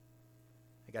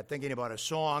I got thinking about a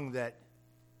song that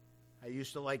I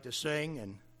used to like to sing,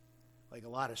 and like a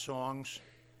lot of songs,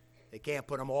 they can't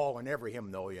put them all in every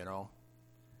hymn, though, you know.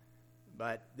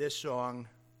 But this song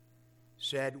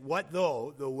said, "What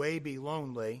though the way be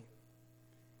lonely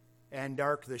and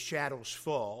dark the shadows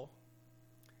full,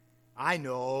 I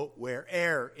know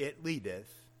where'er it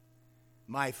leadeth,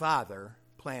 my Father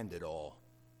planned it all.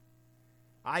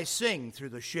 I sing through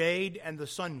the shade and the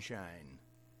sunshine,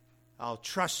 I'll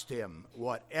trust him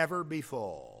whatever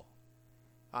befall.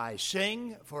 I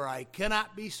sing, for I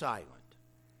cannot be silent,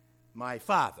 my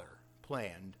Father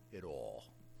planned it all."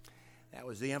 That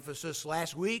was the emphasis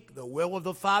last week, the will of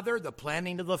the Father, the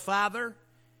planning of the Father.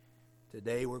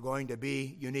 Today we're going to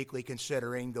be uniquely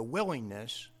considering the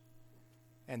willingness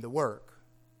and the work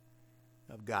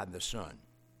of God the Son.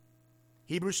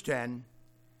 Hebrews 10,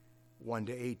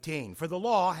 1-18. For the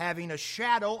law, having a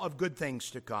shadow of good things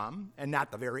to come, and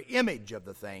not the very image of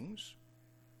the things,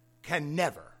 can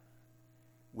never,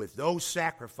 with those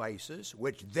sacrifices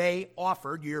which they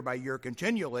offered year by year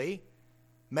continually,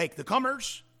 make the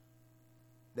comers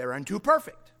thereunto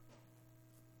perfect.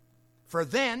 For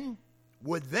then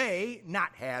would they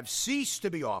not have ceased to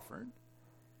be offered,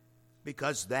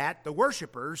 because that the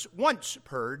worshipers, once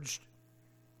purged,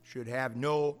 should have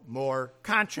no more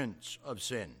conscience of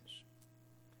sins.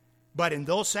 But in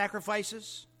those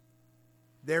sacrifices,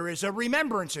 there is a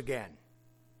remembrance again,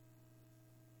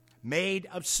 made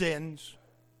of sins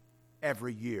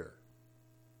every year.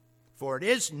 For it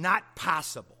is not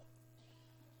possible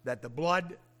that the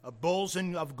blood of bulls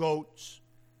and of goats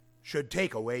should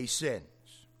take away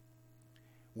sins.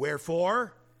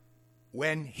 Wherefore,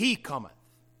 when he cometh,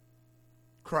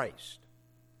 Christ.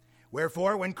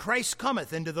 Wherefore, when Christ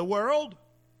cometh into the world,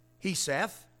 he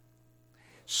saith,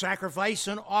 "Sacrifice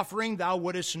and offering thou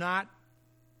wouldest not,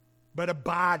 but a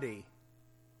body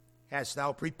hast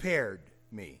thou prepared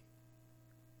me.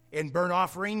 In burnt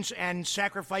offerings and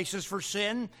sacrifices for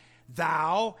sin,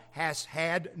 thou hast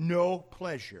had no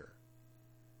pleasure.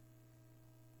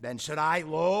 Then said I,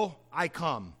 Lo, I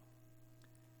come.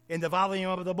 In the volume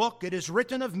of the book it is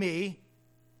written of me,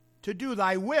 to do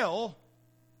thy will,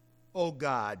 O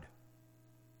God."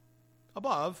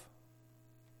 Above,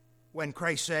 when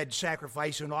Christ said,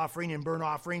 "Sacrifice and offering and burnt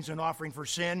offerings and offering for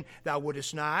sin thou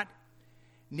wouldest not,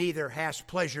 neither hast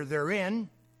pleasure therein,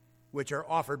 which are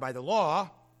offered by the law,"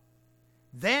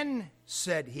 then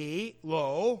said he,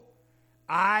 "Lo,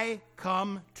 I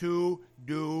come to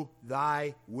do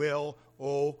thy will,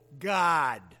 O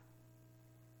God."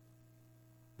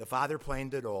 The Father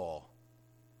planned it all.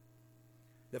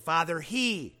 The Father,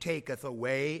 he taketh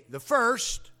away the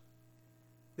first,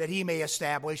 that he may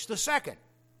establish the second.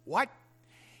 What?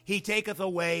 He taketh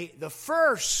away the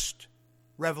first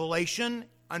revelation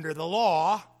under the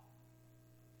law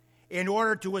in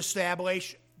order to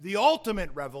establish the ultimate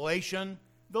revelation,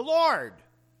 the Lord.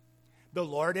 The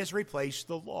Lord has replaced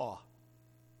the law.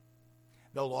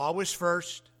 The law was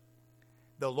first.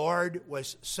 The Lord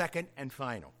was second and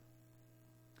final.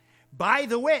 By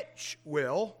the which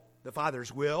will, the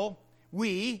Father's will,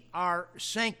 we are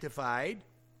sanctified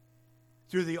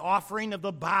through the offering of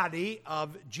the body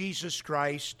of Jesus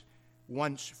Christ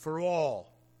once for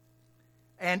all.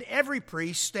 And every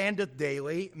priest standeth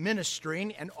daily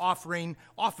ministering and offering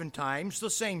oftentimes the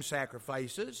same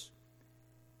sacrifices,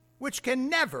 which can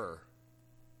never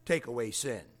take away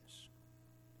sins.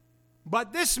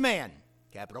 But this man,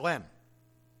 capital M,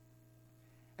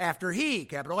 after he,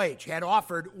 capital H, had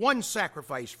offered one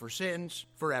sacrifice for sins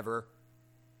forever,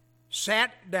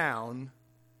 sat down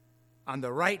on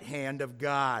the right hand of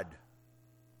God,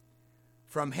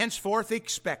 from henceforth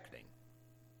expecting,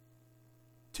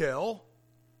 till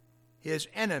his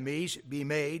enemies be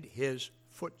made his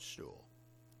footstool.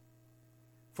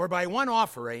 For by one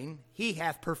offering he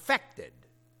hath perfected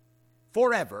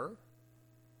forever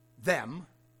them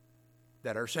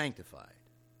that are sanctified.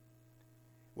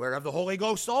 Whereof the Holy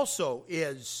Ghost also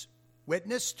is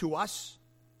witness to us.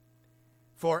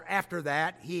 For after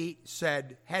that he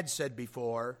had said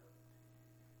before,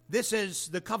 "This is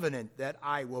the covenant that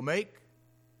I will make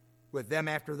with them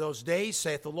after those days,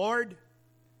 saith the Lord.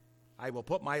 I will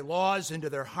put my laws into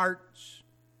their hearts,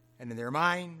 and in their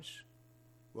minds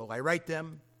will I write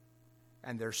them,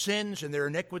 and their sins and their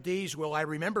iniquities will I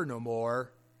remember no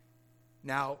more.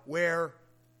 Now, where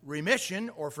remission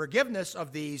or forgiveness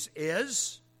of these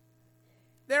is,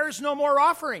 there is no more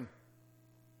offering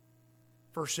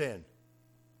for sin,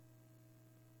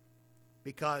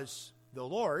 because the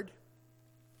Lord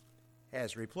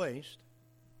has replaced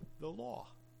the law."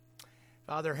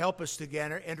 Father, help us to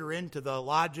enter into the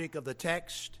logic of the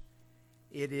text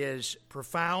it is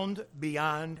profound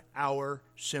beyond our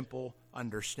simple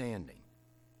understanding.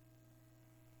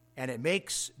 And it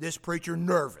makes this preacher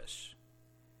nervous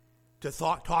to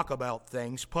talk about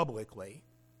things publicly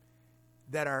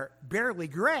that are barely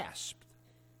grasped.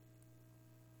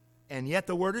 And yet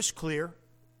the word is clear,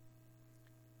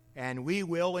 and we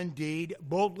will indeed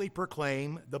boldly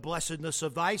proclaim the blessedness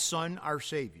of thy Son, our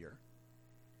Savior,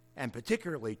 and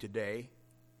particularly today,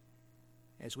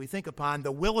 as we think upon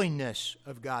the willingness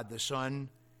of God the Son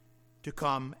to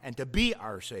come and to be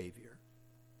our Savior,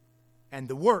 and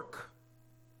the work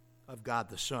of God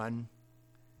the Son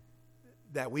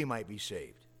that we might be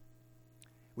saved.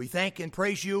 We thank and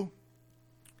praise you.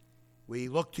 We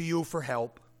look to you for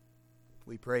help.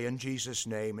 We pray in Jesus'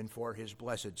 name and for his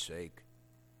blessed sake.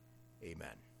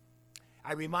 Amen.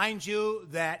 I remind you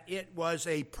that it was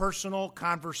a personal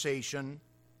conversation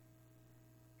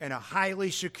in a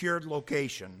highly secured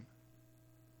location,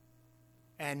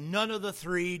 and none of the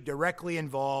three directly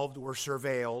involved were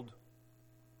surveilled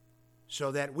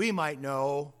so that we might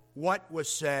know what was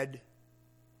said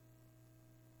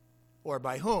or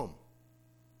by whom.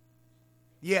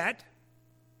 Yet,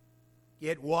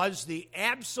 it was the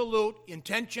absolute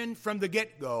intention from the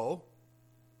get-go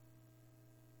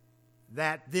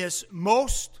that this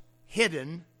most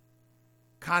hidden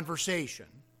conversation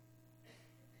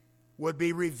would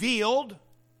be revealed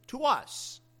to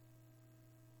us,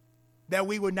 that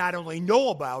we would not only know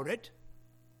about it,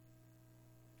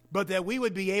 but that we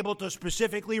would be able to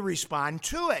specifically respond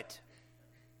to it.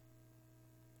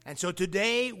 And so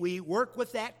today we work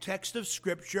with that text of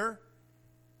Scripture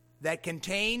that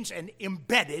contains an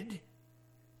embedded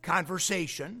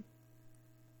conversation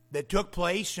that took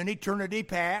place in eternity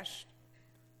past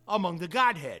among the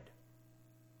Godhead.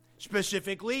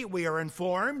 Specifically, we are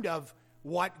informed of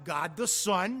what God the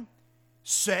Son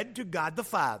said to God the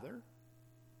Father,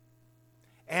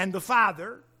 and the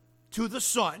Father to the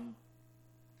Son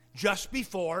just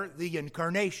before the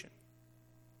incarnation.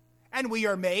 And we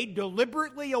are made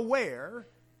deliberately aware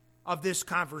of this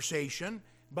conversation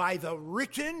by the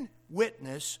written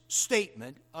witness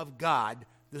statement of God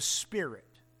the Spirit.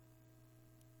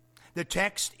 The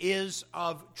text is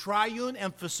of triune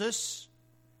emphasis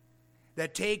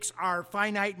that takes our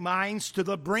finite minds to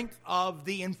the brink of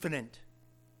the infinite.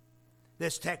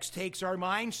 This text takes our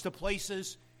minds to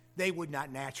places they would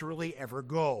not naturally ever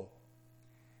go.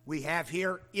 We have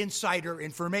here insider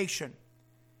information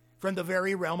from the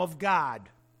very realm of God.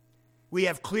 We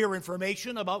have clear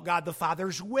information about God the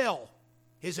Father's will,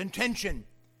 his intention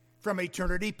from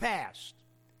eternity past,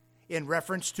 in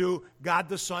reference to God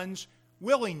the Son's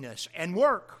willingness and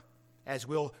work, as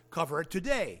we'll cover it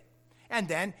today. And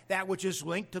then that which is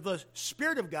linked to the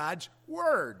Spirit of God's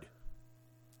Word.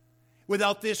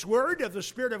 Without this Word of the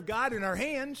Spirit of God in our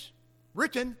hands,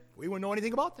 written, we wouldn't know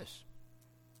anything about this.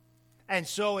 And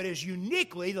so it is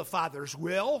uniquely the Father's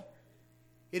will,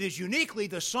 it is uniquely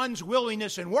the Son's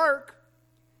willingness and work,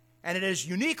 and it is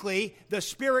uniquely the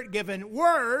Spirit-given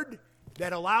Word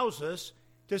that allows us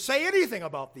to say anything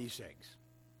about these things.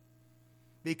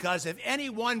 Because if any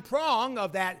one prong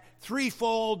of that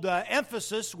threefold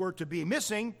emphasis were to be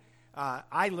missing,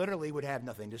 I literally would have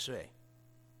nothing to say.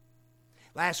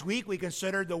 Last week we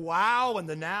considered the wow and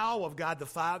the now of God the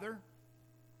Father.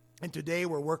 And today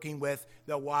we're working with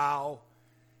the wow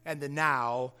and the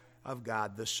now of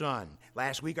God the Son.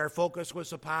 Last week our focus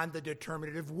was upon the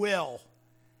determinative will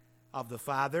of the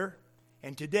Father.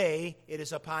 And today it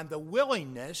is upon the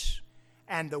willingness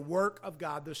and the work of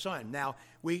God the Son. Now,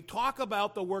 we talk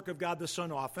about the work of God the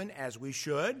Son often, as we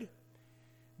should,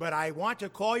 but I want to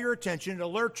call your attention and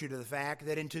alert you to the fact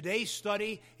that in today's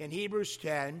study in Hebrews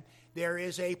 10, there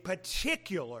is a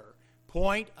particular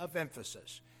point of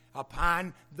emphasis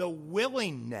upon the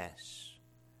willingness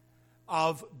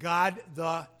of God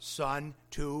the Son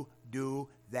to do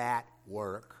that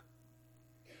work,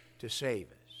 to save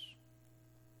us.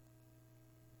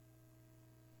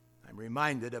 I'm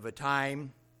reminded of a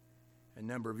time a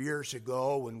number of years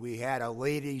ago when we had a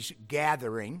ladies'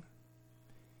 gathering,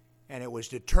 and it was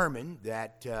determined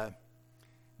that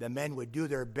the men would do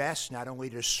their best not only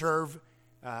to serve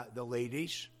the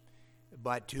ladies,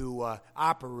 but to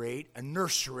operate a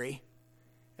nursery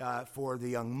for the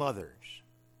young mothers.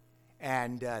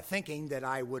 And thinking that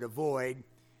I would avoid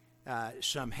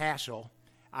some hassle,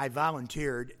 I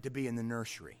volunteered to be in the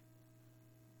nursery.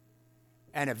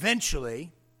 And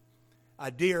eventually, a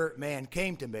dear man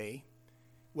came to me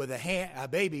with a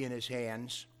baby in his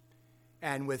hands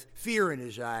and with fear in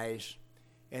his eyes,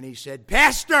 and he said,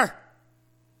 "Pastor!"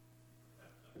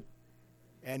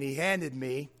 And he handed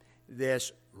me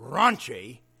this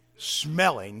raunchy,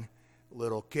 smelling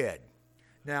little kid.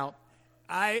 Now,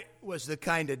 I was the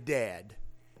kind of dad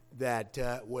that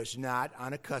was not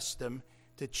unaccustomed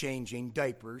to changing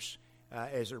diapers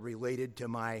as it related to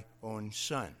my own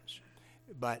sons.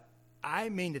 But I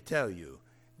mean to tell you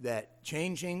that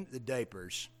changing the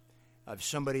diapers of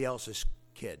somebody else's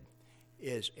kid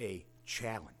is a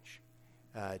challenge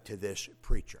to this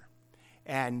preacher.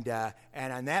 And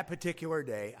on that particular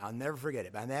day, I'll never forget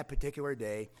it, but on that particular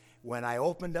day, when I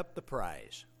opened up the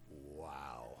prize,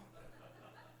 wow.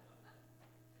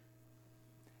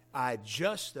 I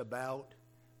just about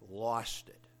lost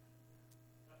it.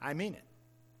 I mean it.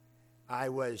 I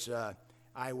was, well,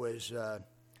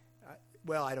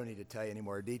 I don't need to tell you any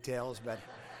more details,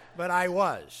 but I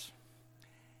was.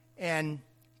 And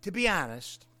to be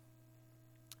honest,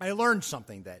 I learned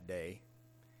something that day,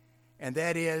 and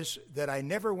that is that I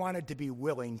never wanted to be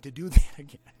willing to do that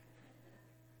again.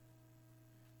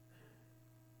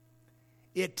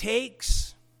 It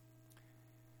takes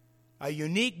a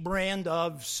unique brand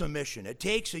of submission. It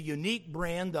takes a unique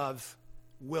brand of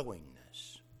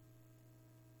willingness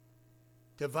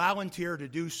to volunteer to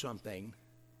do something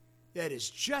that is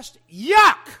just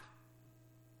yuck.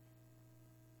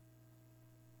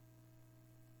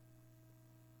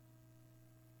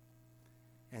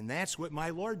 And that's what my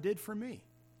Lord did for me.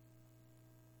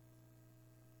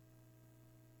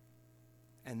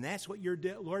 And that's what your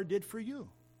Lord did for you.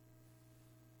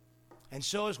 And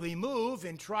so as we move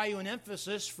in triune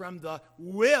emphasis from the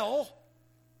will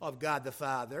of God the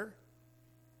Father,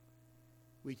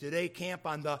 we today camp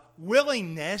on the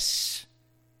willingness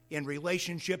in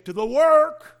relationship to the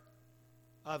work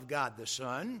of God the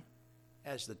Son,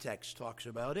 as the text talks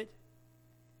about it,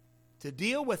 to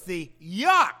deal with the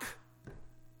yuck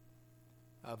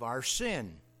of our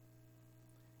sin.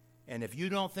 And if you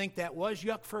don't think that was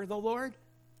yuck for the Lord,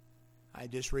 I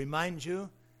just remind you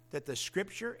that the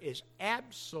Scripture is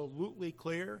absolutely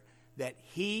clear that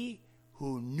he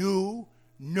who knew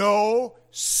no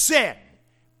sin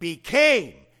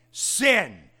became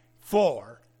sin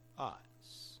for us.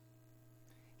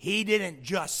 He didn't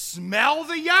just smell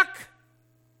the yuck.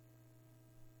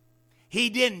 He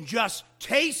didn't just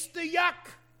taste the yuck.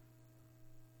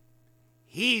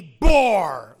 He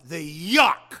bore the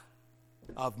yuck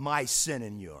of my sin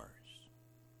and yours.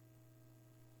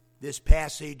 This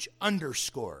passage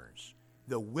underscores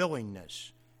the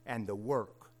willingness and the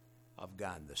work of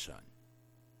God the Son.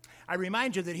 I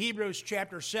remind you that Hebrews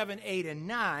chapter 7, 8, and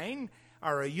 9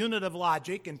 are a unit of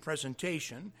logic and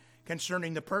presentation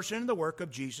concerning the person and the work of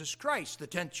Jesus Christ. The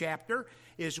 10th chapter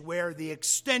is where the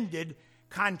extended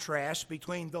contrast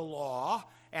between the law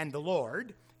and the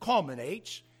Lord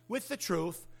culminates with the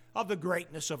truth of the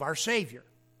greatness of our Savior.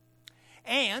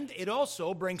 And it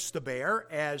also brings to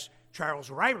bear, as Charles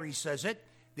Ryrie says it,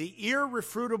 the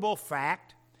irrefutable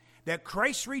fact that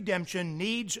Christ's redemption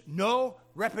needs no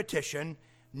repetition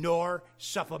nor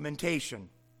supplementation.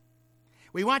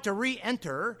 We want to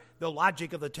re-enter the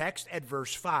logic of the text at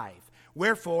verse 5.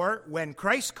 Wherefore, when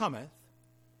Christ cometh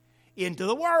into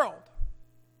the world,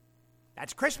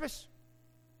 that's Christmas,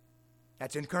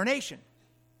 that's incarnation,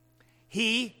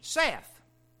 he saith,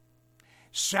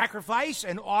 sacrifice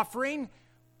and offering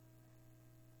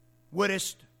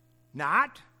wouldest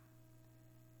not,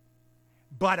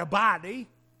 but a body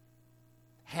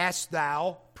hast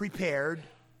thou prepared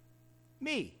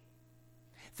me.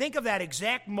 Think of that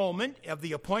exact moment of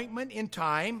the appointment in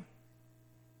time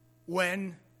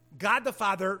when God the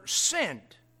Father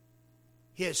sent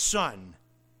his Son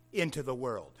into the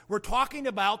world. We're talking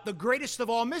about the greatest of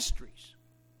all mysteries.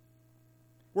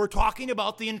 We're talking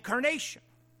about the incarnation.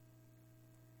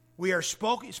 We are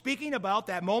speaking about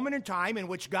that moment in time in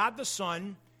which God the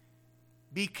Son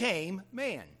became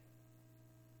man.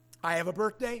 I have a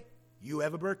birthday. You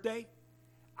have a birthday.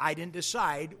 I didn't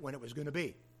decide when it was going to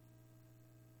be.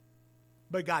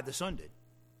 But God the Son did,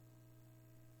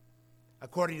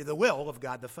 according to the will of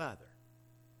God the Father.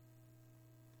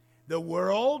 The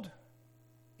world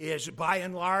is by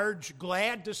and large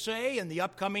glad to say in the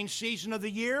upcoming season of the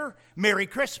year, Merry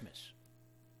Christmas.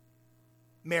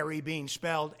 Mary being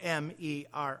spelled Merry.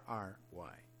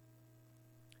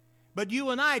 But you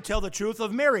and I tell the truth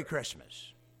of Merry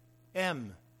Christmas,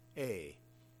 Mary.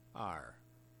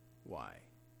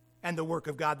 And the work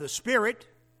of God the Spirit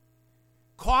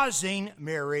causing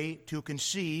Mary to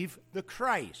conceive the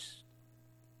Christ.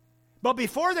 But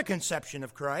before the conception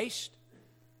of Christ,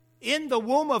 in the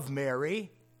womb of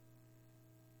Mary,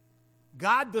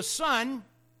 God the Son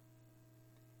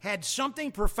had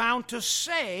something profound to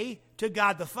say to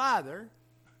God the Father,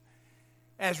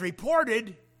 as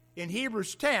reported in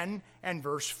Hebrews 10 and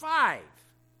verse 5.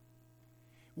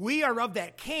 we are of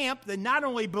that camp that not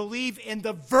only believe in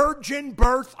the virgin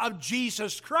birth of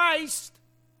Jesus Christ,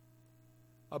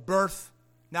 a birth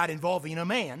not involving a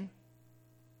man,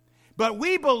 but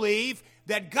we believe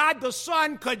that God the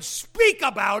Son could speak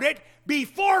about it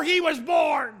before he was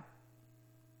born.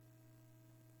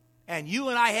 And you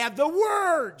and I have the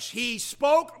words he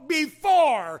spoke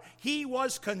before he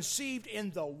was conceived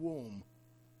in the womb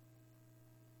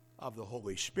of the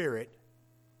Holy Spirit.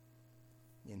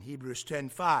 In Hebrews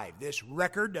 10:5, this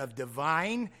record of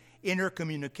divine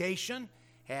intercommunication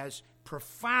has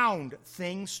profound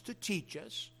things to teach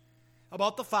us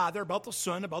about the Father, about the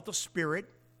Son, about the Spirit.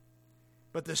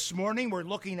 But this morning we're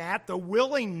looking at the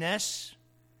willingness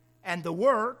and the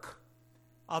work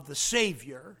of the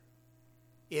Savior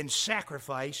in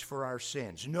sacrifice for our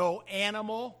sins. No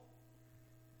animal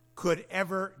could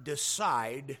ever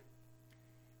decide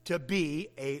to be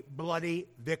a bloody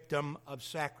victim of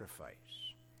sacrifice.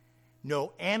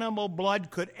 No animal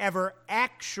blood could ever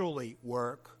actually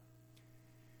work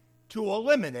to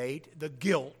eliminate the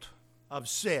guilt of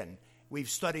sin. We've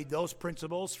studied those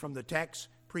principles from the text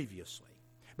previously.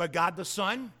 But God the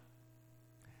Son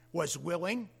was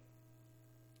willing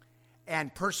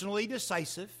and personally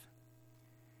decisive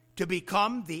to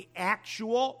become the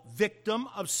actual victim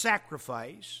of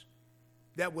sacrifice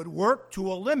that would work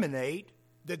to eliminate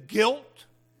the guilt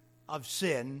of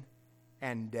sin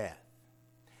and death.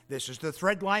 This is the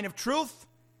thread line of truth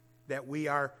that we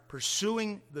are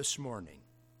pursuing this morning.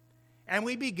 And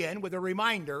we begin with a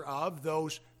reminder of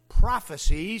those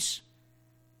prophecies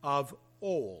of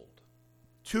old.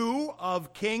 Two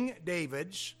of King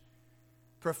David's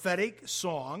prophetic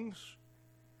songs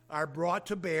are brought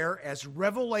to bear as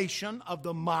revelation of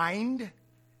the mind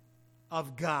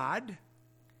of God,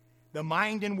 the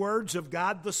mind and words of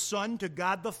God the Son to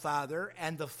God the Father,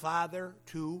 and the Father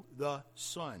to the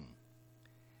Son.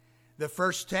 The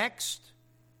first text,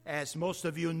 as most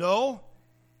of you know,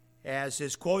 as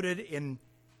is quoted in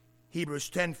Hebrews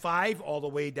 10:5 all the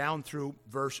way down through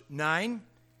verse 9,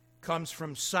 comes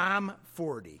from Psalm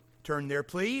 40. Turn there,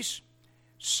 please.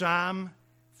 Psalm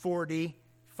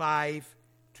 45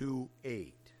 to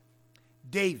 8.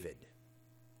 David,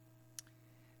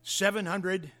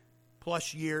 700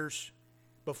 plus years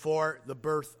before the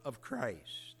birth of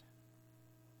Christ,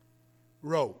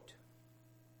 wrote,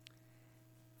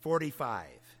 40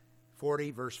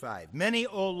 verse 5. Many,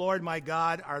 O Lord my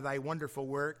God, are thy wonderful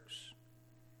works,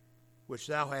 which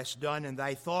thou hast done, and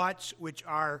thy thoughts which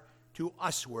are to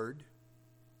usward.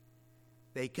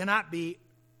 They cannot be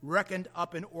reckoned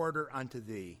up in order unto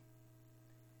thee.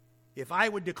 If I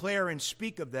would declare and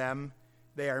speak of them,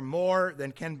 they are more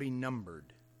than can be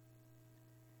numbered.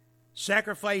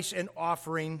 Sacrifice and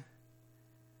offering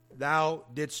thou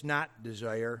didst not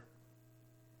desire.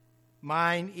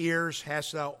 Mine ears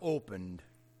hast thou opened.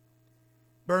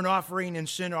 Burnt offering and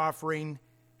sin offering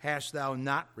hast thou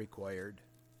not required.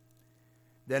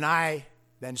 Then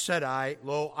said I,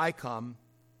 Lo, I come.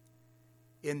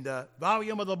 In the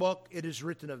volume of the book it is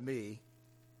written of me,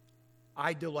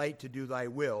 I delight to do thy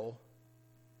will,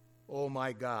 O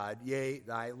my God, yea,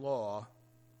 thy law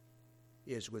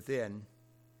is within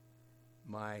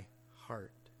my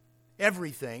heart.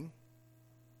 Everything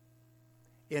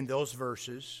in those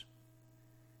verses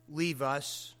leave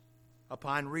us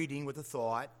upon reading with the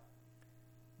thought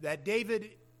that David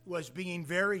was being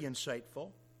very insightful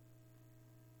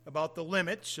about the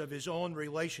limits of his own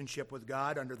relationship with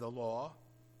God under the law,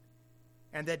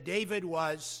 and that David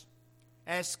was,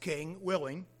 as king,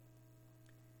 willing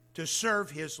to serve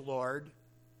his Lord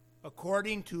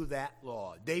according to that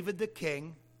law. David the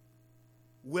king,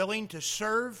 willing to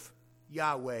serve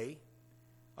Yahweh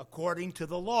according to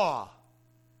the law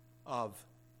of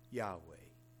Yahweh.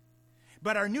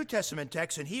 But our New Testament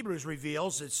text in Hebrews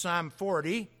reveals that Psalm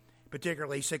 40,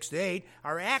 particularly 6 to 8,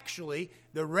 are actually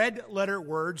the red letter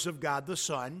words of God the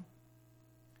Son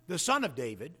of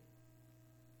David,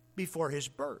 before his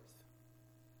birth.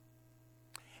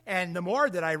 And the more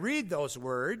that I read those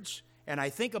words, and I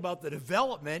think about the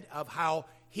development of how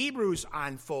Hebrews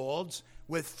unfolds,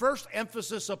 with first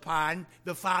emphasis upon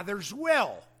the Father's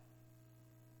will,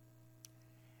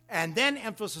 and then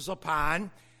emphasis upon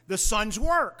the Son's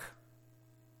work,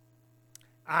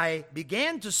 I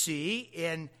began to see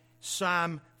in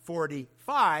Psalm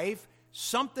 45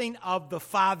 something of the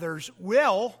Father's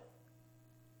will,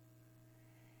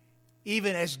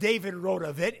 even as David wrote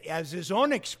of it as his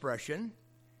own expression,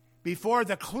 before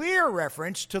the clear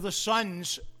reference to the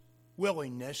Son's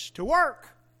willingness to work.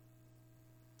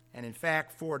 And in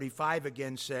fact, 45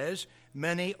 again says,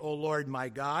 Many, O Lord my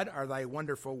God, are thy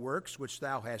wonderful works which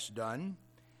thou hast done,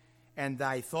 and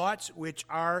thy thoughts which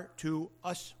are to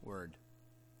usward.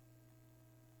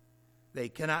 they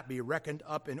cannot be reckoned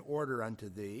up in order unto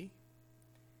thee.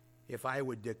 If I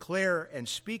would declare and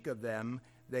speak of them,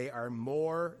 they are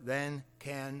more than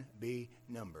can be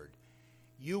numbered.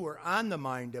 You were on the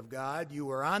mind of God. You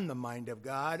were on the mind of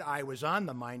God. I was on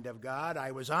the mind of God.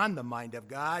 I was on the mind of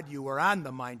God. You were on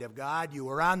the mind of God. You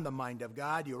were on the mind of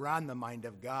God. You were on the mind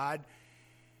of God.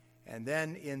 And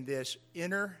then in this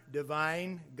inner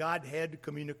divine Godhead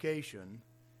communication,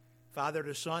 Father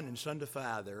to Son and Son to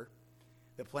Father,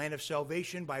 the plan of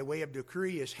salvation by way of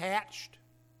decree is hatched.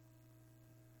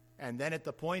 And then at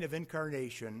the point of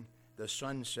incarnation, the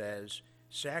Son says,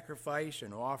 sacrifice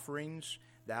and offerings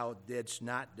thou didst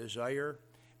not desire.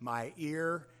 My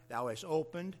ear thou hast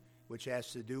opened, which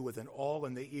has to do with an awl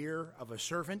in the ear of a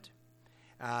servant.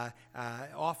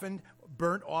 Often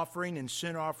burnt offering and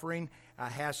sin offering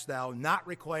hast thou not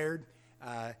required.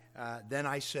 Then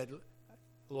I said,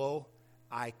 lo,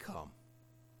 I come.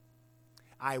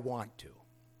 I want to.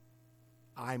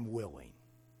 I'm willing.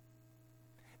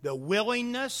 The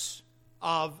willingness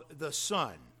of the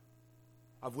Son,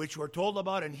 of which we're told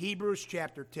about in Hebrews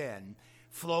chapter 10,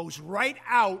 flows right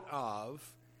out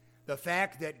of the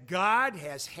fact that God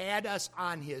has had us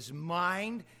on his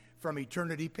mind from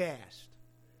eternity past.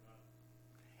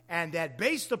 And that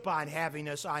based upon having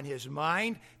us on his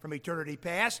mind from eternity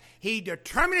past, he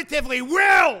determinatively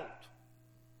willed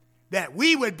that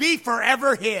we would be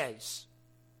forever his.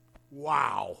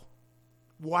 Wow.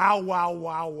 Wow, wow,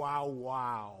 wow, wow,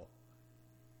 wow.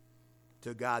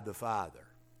 To God the Father.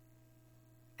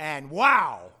 And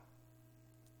wow,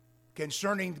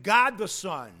 concerning God the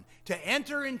Son, to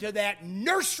enter into that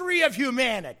nursery of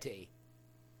humanity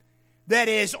that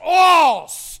is all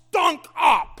stunk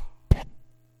up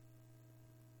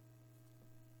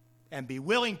and be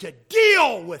willing to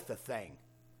deal with the thing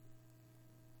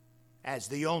as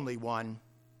the only one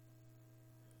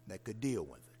that could deal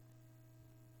with it.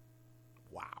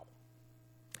 Wow.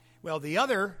 Well, the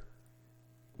other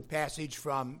passage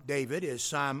from David is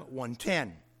Psalm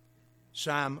 110.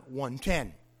 Psalm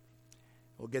 110.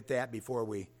 We'll get that before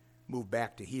we move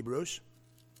back to Hebrews.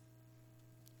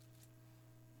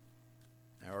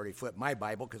 I already flipped my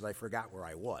Bible because I forgot where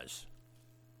I was.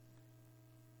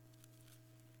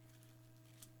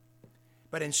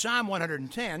 But in Psalm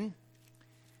 110,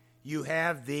 you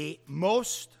have the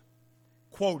most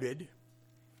quoted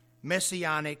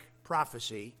messianic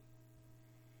prophecy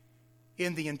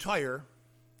in the entire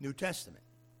New Testament.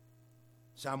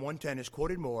 Psalm 110 is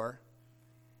quoted more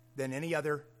than any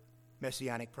other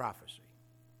messianic prophecy.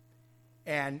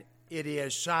 And it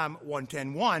is Psalm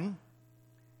 110:1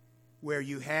 where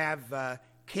you have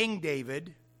King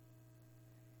David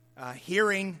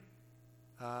hearing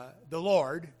the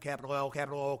Lord, capital L,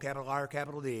 capital O, capital R,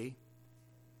 capital D,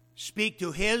 speak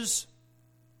to his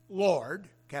Lord,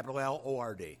 capital L,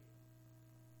 O-R-D.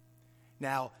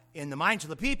 Now, in the minds of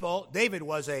the people, David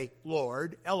was a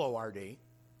Lord, L-O-R-D.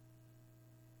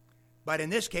 But in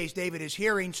this case, David is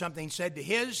hearing something said to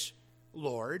his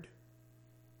Lord,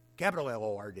 capital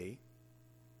L-O-R-D,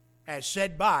 as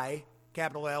said by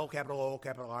capital L, capital O,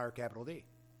 capital R, capital D.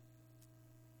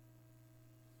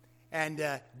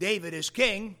 And David is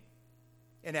king,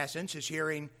 in essence, is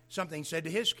hearing something said to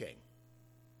his king.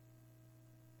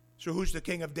 So who's the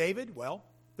king of David? Well,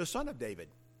 the son of David,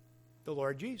 the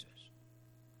Lord Jesus.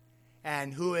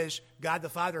 And who is God the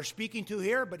Father speaking to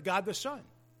here but God the Son?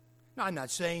 Now, I'm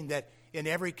not saying that in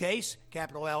every case,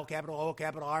 capital L, capital O,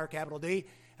 capital R, capital D,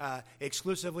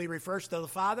 exclusively refers to the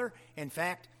Father. In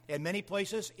fact, in many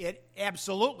places, it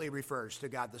absolutely refers to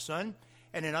God the Son.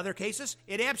 And in other cases,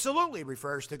 it absolutely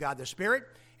refers to God the Spirit.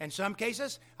 In some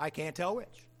cases, I can't tell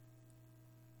which.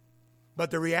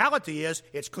 But the reality is,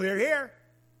 it's clear here.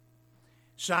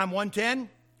 Psalm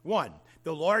 110:1.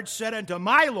 The Lord said unto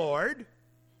my Lord,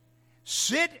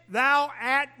 sit thou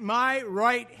at my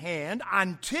right hand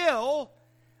until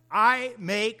I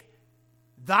make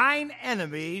thine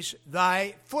enemies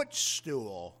thy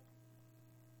footstool.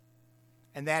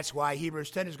 And that's why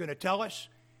Hebrews 10 is going to tell us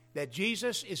that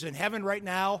Jesus is in heaven right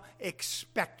now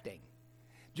expecting.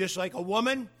 Just like a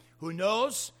woman who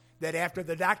knows that after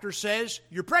the doctor says,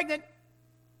 you're pregnant,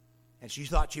 and she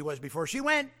thought she was before she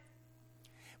went.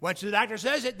 Once the doctor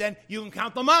says it, then you can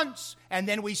count the months. And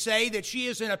then we say that she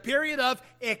is in a period of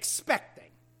expecting.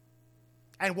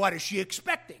 And what is she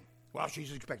expecting? Well,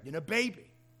 she's expecting a baby.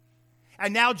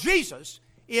 And now Jesus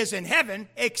is in heaven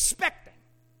expecting.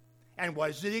 And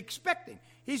what is he expecting?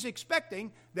 He's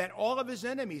expecting that all of his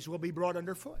enemies will be brought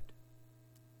underfoot.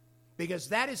 Because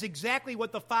that is exactly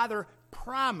what the Father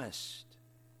promised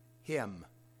him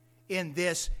in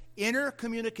this inner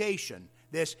communication,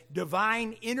 this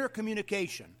divine inner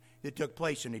communication that took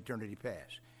place in eternity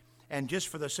past. And just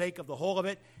for the sake of the whole of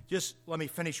it, just let me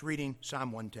finish reading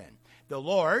Psalm 110. The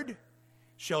Lord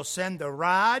shall send the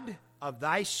rod of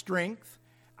thy strength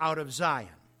out of Zion.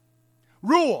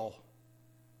 Rule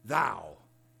thou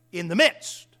in the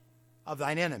midst of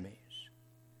thine enemies.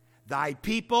 Thy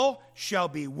people shall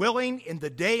be willing in the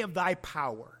day of thy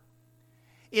power,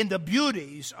 in the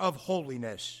beauties of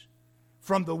holiness.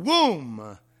 From the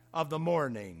womb of the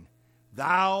morning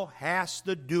thou hast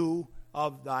the dew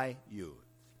of thy youth.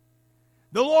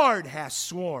 The Lord hath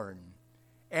sworn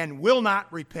and will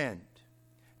not repent.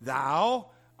 Thou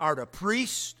art a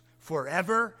priest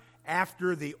forever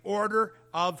after the order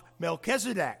of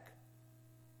Melchizedek.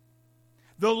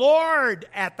 The Lord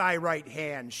at thy right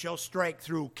hand shall strike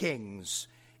through kings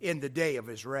in the day of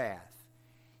his wrath.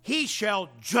 He shall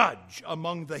judge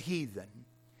among the heathen.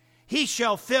 He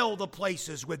shall fill the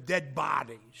places with dead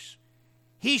bodies.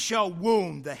 He shall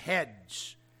wound the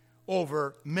heads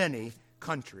over many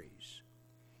countries.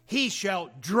 He shall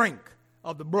drink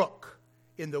of the brook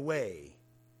in the way.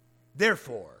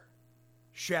 Therefore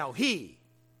shall he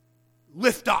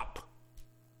lift up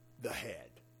the head.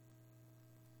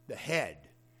 The head,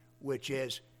 which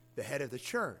is the head of the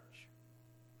church.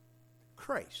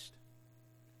 Christ,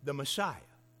 the Messiah.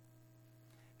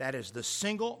 That is the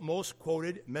single most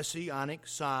quoted messianic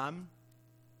psalm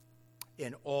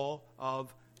in all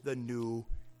of the New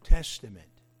Testament.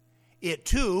 It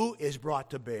too is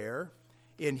brought to bear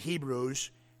in Hebrews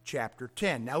chapter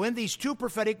 10. Now, in these two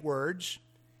prophetic words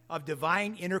of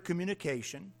divine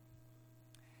intercommunication,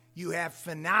 you have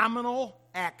phenomenal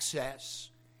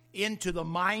access into the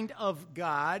mind of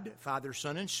God, Father,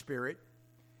 Son, and Spirit.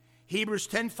 Hebrews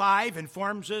 10:5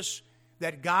 informs us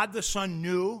that God the Son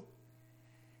knew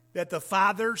that the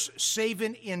Father's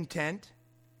saving intent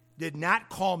did not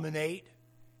culminate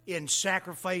in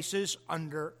sacrifices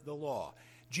under the law.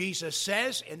 Jesus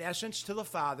says, in essence, to the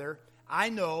Father, I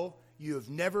know you have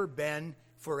never been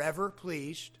forever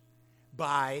pleased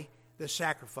by the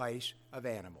sacrifice of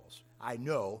animals. I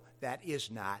know that is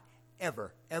not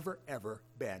ever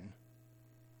been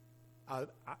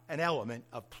an element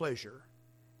of pleasure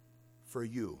for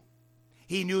you.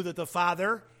 He knew that the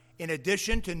Father, in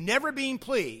addition to never being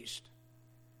pleased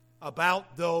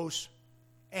about those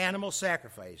animal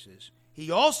sacrifices, he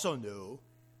also knew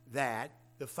that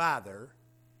the Father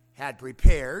had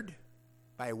prepared,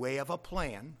 by way of a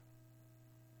plan,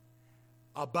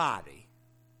 a body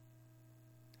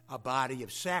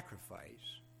of sacrifice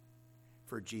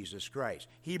for Jesus Christ.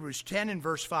 Hebrews 10 and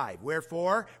verse 5,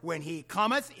 wherefore, when he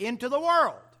cometh into the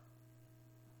world,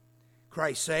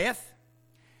 Christ saith,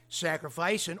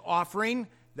 sacrifice and offering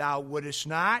thou wouldest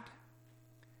not,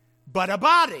 but a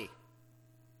body.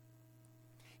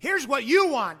 Here's what you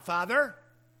want, Father.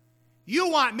 You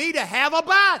want me to have a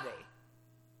body.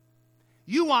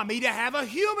 You want me to have a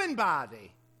human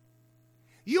body.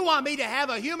 You want me to have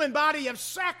a human body of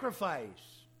sacrifice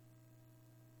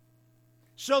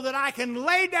so that I can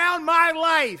lay down my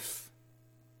life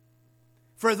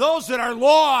for those that are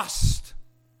lost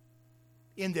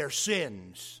in their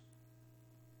sins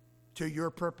to your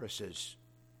purposes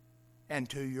and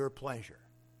to your pleasure.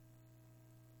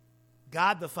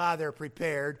 God the Father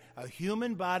prepared a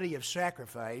human body of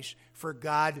sacrifice for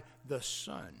God the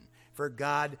Son. For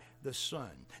God the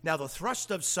Son. Now, the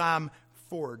thrust of Psalm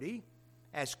 40,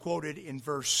 as quoted in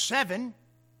verse 7,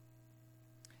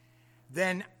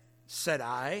 then said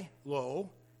I, lo,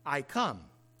 I come.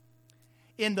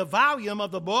 In the volume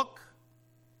of the book,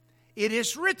 it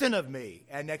is written of me.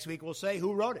 And next week we'll say,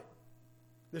 who wrote it?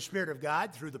 The Spirit of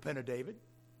God through the pen of David.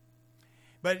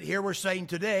 But here we're saying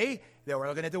today that we're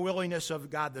looking at the willingness of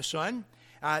God the Son.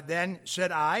 Then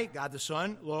said I, God the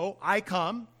Son, lo, I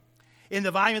come. In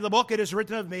the volume of the book it is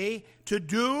written of me, to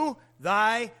do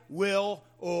thy will,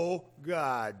 O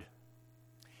God.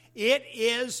 It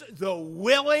is the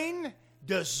willing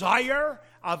desire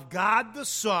of God the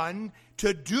Son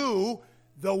to do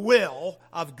the will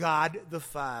of God the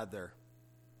Father.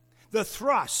 The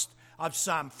thrust of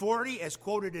Psalm 40, as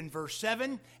quoted in verse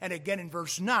 7 and again in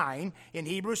verse 9 in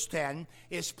Hebrews 10,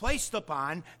 is placed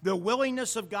upon the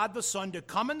willingness of God the Son to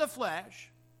come in the flesh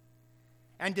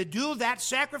and to do that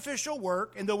sacrificial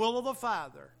work in the will of the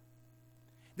Father.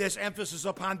 This emphasis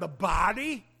upon the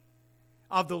body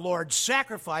of the Lord's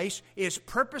sacrifice is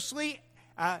purposely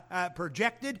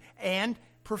projected and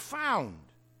profound.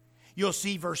 You'll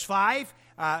see verse 5,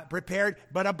 prepared,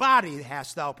 but a body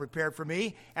hast thou prepared for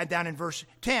me. And down in verse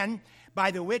 10,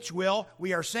 by the which will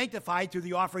we are sanctified through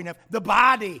the offering of the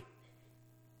body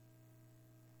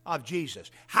of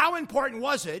Jesus. How important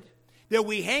was it that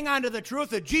we hang on to the truth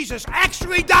that Jesus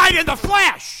actually died in the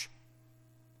flesh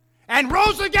and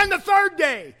rose again the third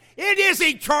day It is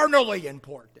eternally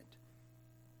important.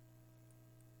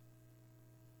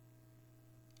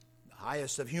 The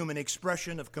highest of human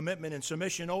expression of commitment and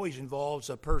submission always involves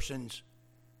a person's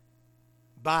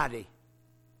body.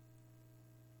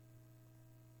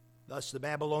 Thus, the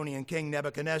Babylonian king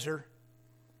Nebuchadnezzar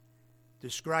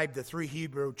described the 3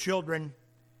 Hebrew children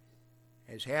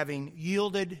as having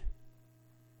yielded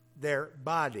their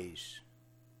bodies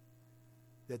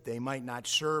that they might not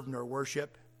serve nor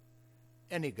worship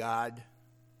any god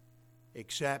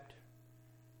except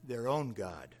their own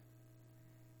God.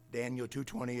 Daniel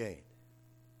 2:28.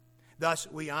 Thus,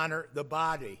 we honor the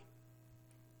body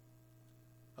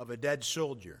of a dead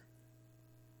soldier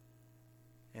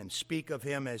and speak of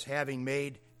him as having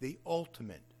made the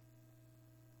ultimate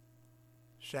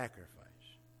sacrifice.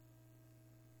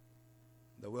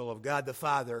 The will of God the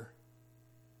Father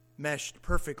meshed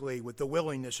perfectly with the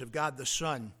willingness of God the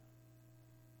Son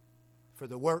for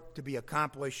the work to be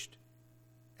accomplished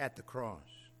at the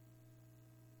cross.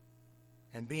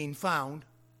 And being found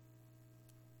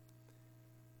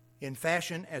in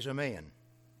fashion as a man,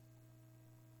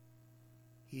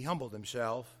 he humbled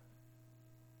himself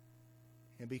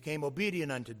and became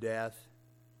obedient unto death,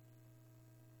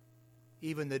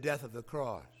 even the death of the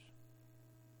cross.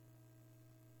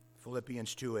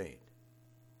 Philippians 2:8.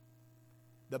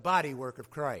 The body work of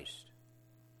Christ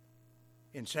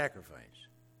in sacrifice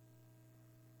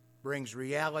brings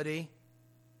reality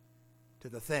to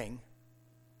the thing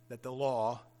that the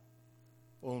law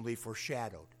only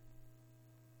foreshadowed.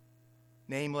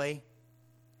 Namely,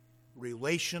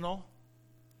 relational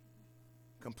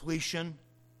completion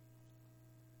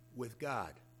with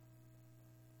God.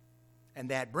 And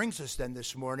that brings us then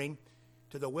this morning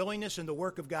to the willingness and the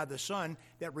work of God the Son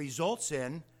that results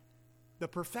in the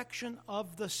perfection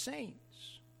of the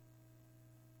saints.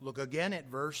 Look again at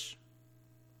verse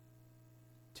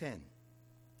 10.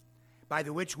 By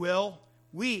the which will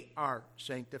we are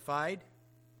sanctified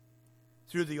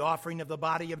through the offering of the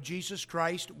body of Jesus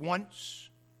Christ once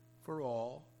for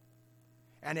all.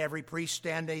 And every priest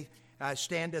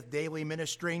standeth daily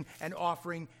ministering and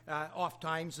offering oft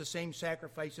times the same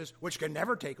sacrifices, which can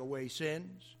never take away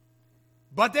sins.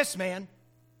 But this man,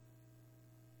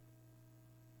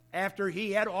 after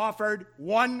he had offered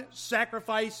one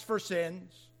sacrifice for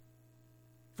sins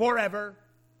forever,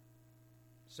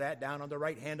 sat down on the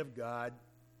right hand of God,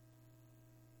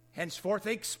 henceforth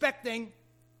expecting,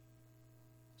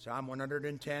 Psalm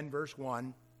 110, verse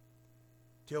 1,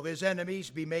 till his enemies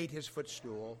be made his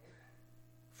footstool.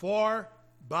 For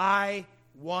by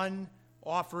one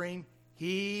offering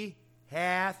he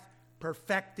hath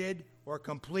perfected or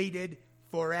completed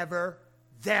forever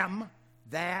them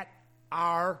that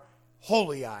are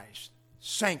holiized,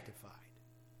 sanctified.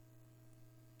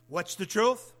 What's the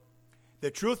truth?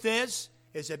 The truth is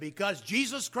that because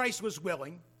Jesus Christ was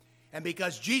willing, and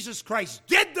because Jesus Christ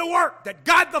did the work that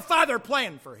God the Father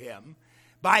planned for him,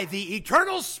 by the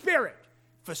eternal Spirit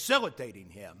facilitating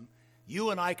him,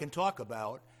 you and I can talk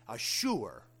about a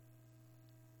sure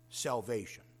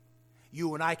salvation.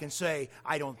 You and I can say,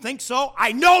 I don't think so,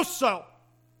 I know so.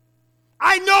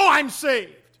 I know I'm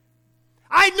saved.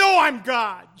 I know I'm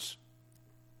God's.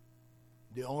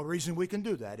 The only reason we can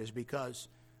do that is because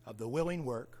of the willing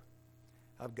work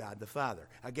of God the Father.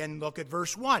 Again, look at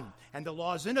verse 1. And the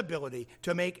law's inability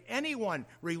to make anyone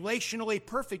relationally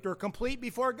perfect or complete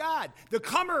before God. The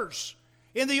comers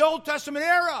in the Old Testament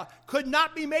era could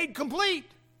not be made complete.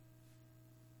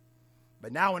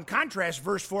 But now in contrast,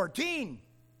 verse 14,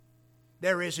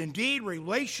 there is indeed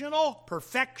relational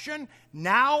perfection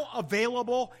now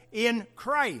available in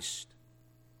Christ.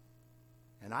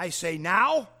 And I say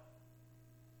now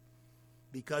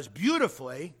because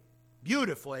beautifully,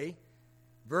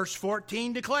 verse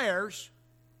 14 declares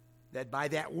that by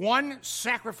that one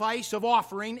sacrifice of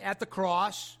offering at the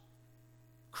cross,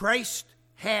 Christ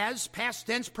has, past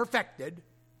tense, perfected,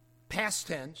 past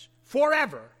tense,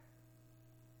 forever,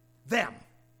 them,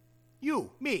 you,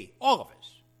 me, all of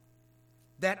us,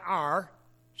 that are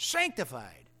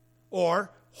sanctified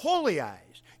or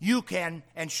holiized. You can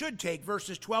and should take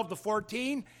verses 12 to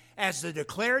 14 as the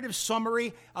declarative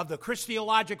summary of the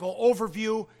Christological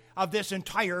overview of this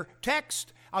entire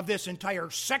text, of this entire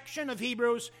section of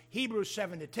Hebrews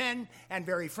 7 to 10, and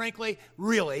very frankly,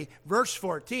 really, verse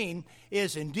 14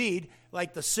 is indeed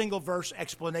like the single verse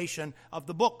explanation of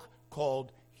the book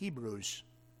called Hebrews.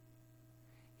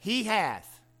 He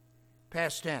hath,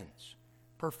 past tense,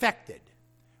 perfected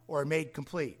or made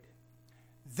complete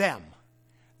them,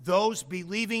 those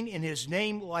believing in his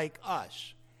name like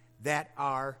us, that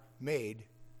are made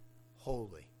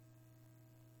holy.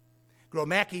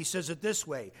 Gromacki says it this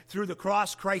way: through the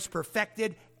cross, Christ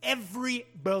perfected every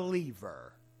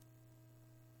believer.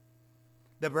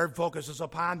 The verb focuses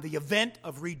upon the event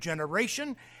of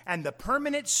regeneration and the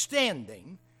permanent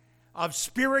standing of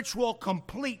spiritual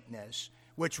completeness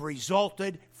which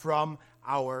resulted from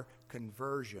our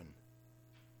conversion.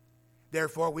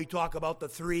 Therefore, we talk about the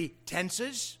three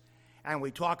tenses, and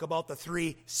we talk about the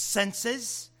three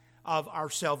senses of our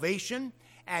salvation,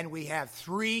 and we have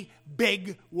three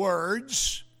big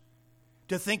words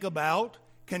to think about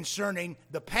concerning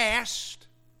the past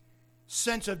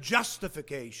sense of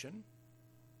justification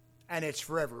and its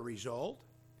forever result,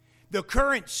 the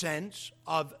current sense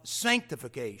of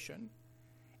sanctification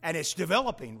and its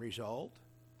developing result,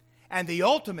 and the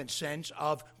ultimate sense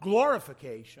of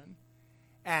glorification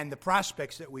and the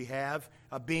prospects that we have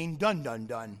of being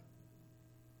done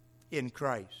in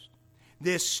Christ.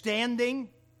 This standing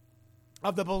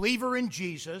of the believer in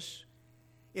Jesus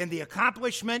in the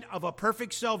accomplishment of a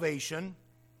perfect salvation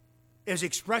is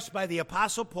expressed by the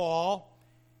Apostle Paul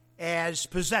as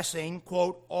possessing,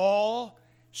 quote, all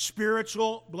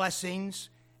spiritual blessings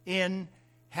in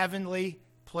heavenly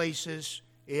places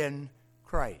in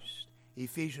Christ.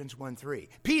 Ephesians 1:3.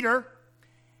 Peter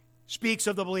speaks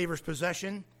of the believer's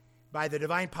possession by the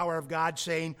divine power of God,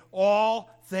 saying, all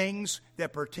things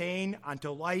that pertain unto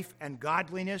life and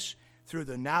godliness through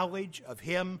the knowledge of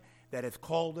him that hath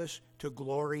called us to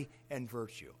glory and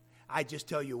virtue. I just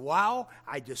tell you, wow.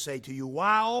 I just say to you,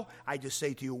 wow. I just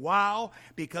say to you, wow.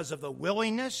 Because of the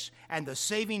willingness and the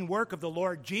saving work of the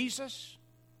Lord Jesus,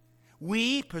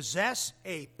 we possess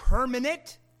a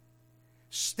permanent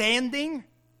standing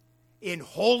in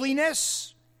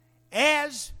holiness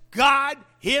as God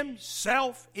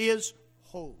himself is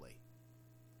holy.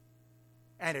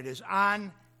 And it is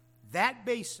on that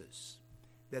basis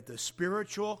that the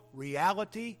spiritual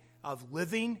reality of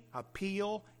living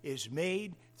appeal is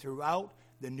made throughout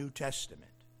the New Testament.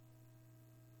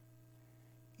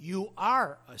 You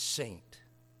are a saint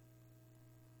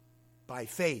by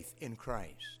faith in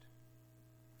Christ.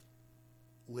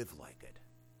 Live like it.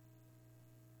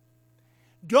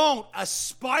 Don't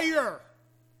aspire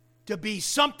to be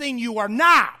something you are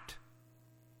not.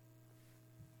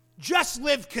 Just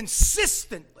live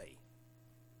consistently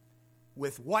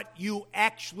with what you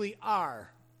actually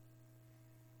are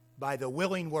by the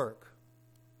willing work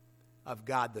of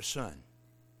God the Son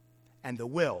and the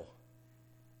will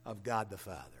of God the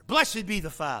Father. Blessed be the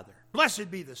Father.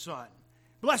 Blessed be the Son.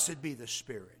 Blessed be the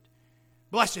Spirit.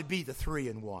 Blessed be the three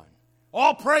in one.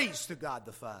 All praise to God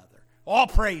the Father. All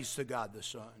praise to God the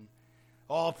Son.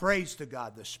 All praise to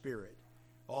God the Spirit.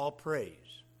 All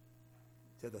praise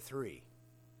to the three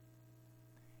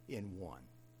in one.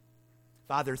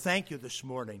 Father, thank you this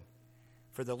morning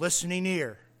for the listening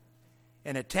ear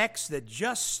and a text that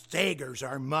just staggers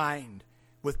our mind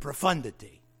with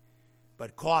profundity,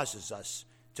 but causes us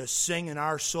to sing in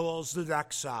our souls the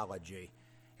doxology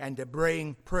and to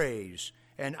bring praise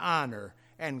and honor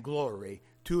and glory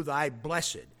to thy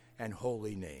blessed and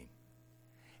holy name.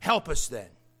 Help us then,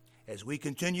 as we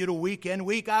continue to week in,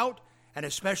 week out, and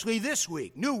especially this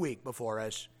week, new week before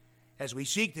us, as we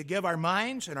seek to give our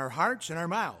minds and our hearts and our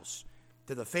mouths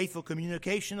to the faithful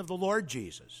communication of the Lord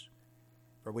Jesus.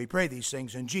 For we pray these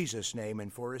things in Jesus' name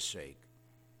and for his sake.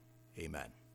 Amen.